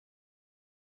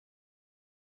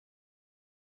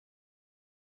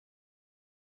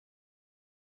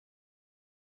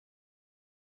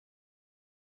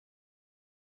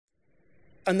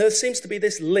And there seems to be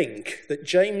this link that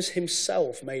James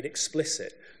himself made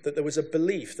explicit, that there was a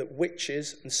belief that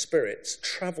witches and spirits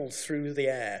travelled through the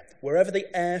air. Wherever the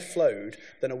air flowed,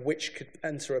 then a witch could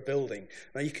enter a building.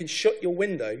 Now, you can shut your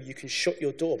window, you can shut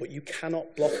your door, but you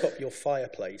cannot block up your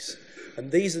fireplace.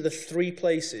 And these are the three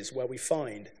places where we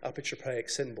find apotropaic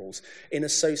symbols in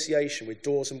association with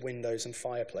doors and windows and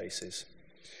fireplaces.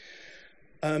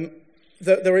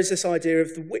 There is this idea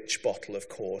of the witch bottle, of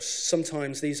course.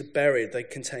 Sometimes these are buried. They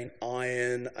contain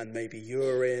iron and maybe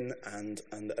urine and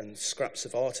scraps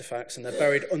of artifacts, and they're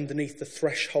buried underneath the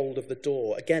threshold of the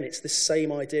door. Again, it's the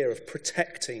same idea of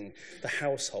protecting the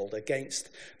household against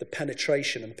the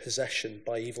penetration and possession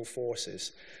by evil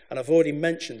forces. And I've already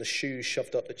mentioned the shoes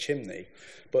shoved up the chimney,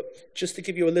 but just to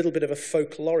give you a little bit of a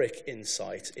folkloric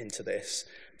insight into this,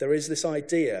 there is this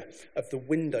idea of the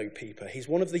window peeper. He's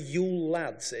one of the Yule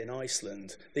lads in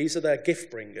Iceland. These are their gift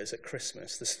bringers at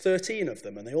Christmas. There's 13 of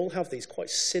them, and they all have these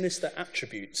quite sinister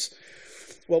attributes.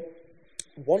 Well,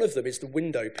 one of them is the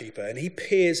window peeper, and he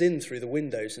peers in through the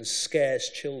windows and scares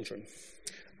children.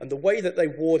 And the way that they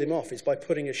ward him off is by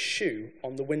putting a shoe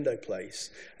on the window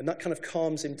place, and that kind of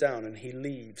calms him down, and he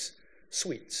leaves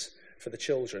sweets for the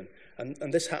children.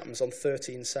 And this happens on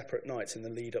 13 separate nights in the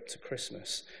lead up to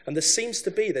Christmas. And there seems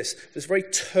to be this very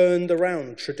turned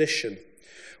around tradition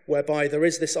whereby there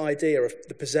is this idea of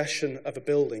the possession of a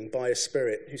building by a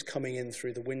spirit who's coming in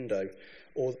through the window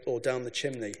or down the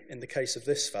chimney in the case of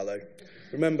this fellow.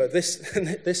 Remember, this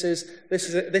is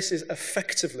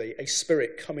effectively a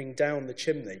spirit coming down the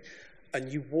chimney.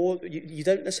 And you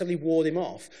don't necessarily ward him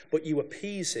off, but you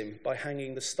appease him by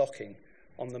hanging the stocking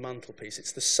on the mantelpiece.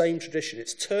 It's the same tradition.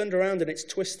 It's turned around and it's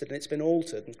twisted and it's been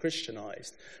altered and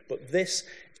Christianized. But this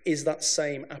is that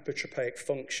same apotropaic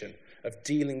function of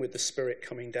dealing with the spirit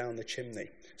coming down the chimney.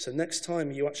 So next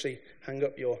time you actually hang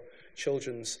up your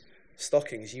children's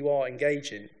stockings, you are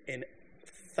engaging in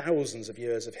thousands of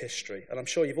years of history. And I'm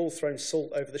sure you've all thrown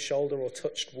salt over the shoulder or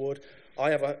touched wood.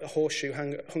 I have a horseshoe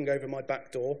hung over my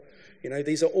back door. You know,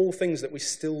 these are all things that we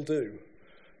still do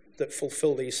that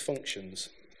fulfill these functions.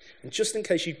 And just in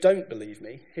case you don't believe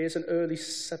me, here's an early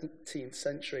 17th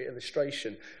century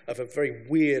illustration of a very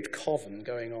weird coven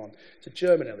going on. It's a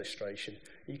German illustration.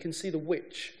 You can see the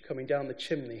witch coming down the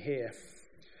chimney here.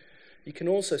 You can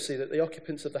also see that the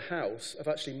occupants of the house have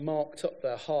actually marked up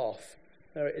their hearth.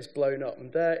 There it is blown up.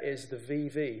 And there is the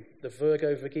VV, the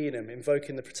Virgo Virginum,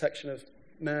 invoking the protection of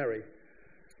Mary.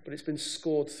 But it's been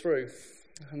scored through,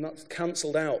 and that's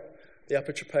cancelled out the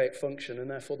apotropaic function, and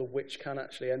therefore the witch can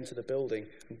actually enter the building.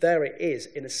 And there it is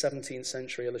in a 17th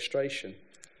century illustration.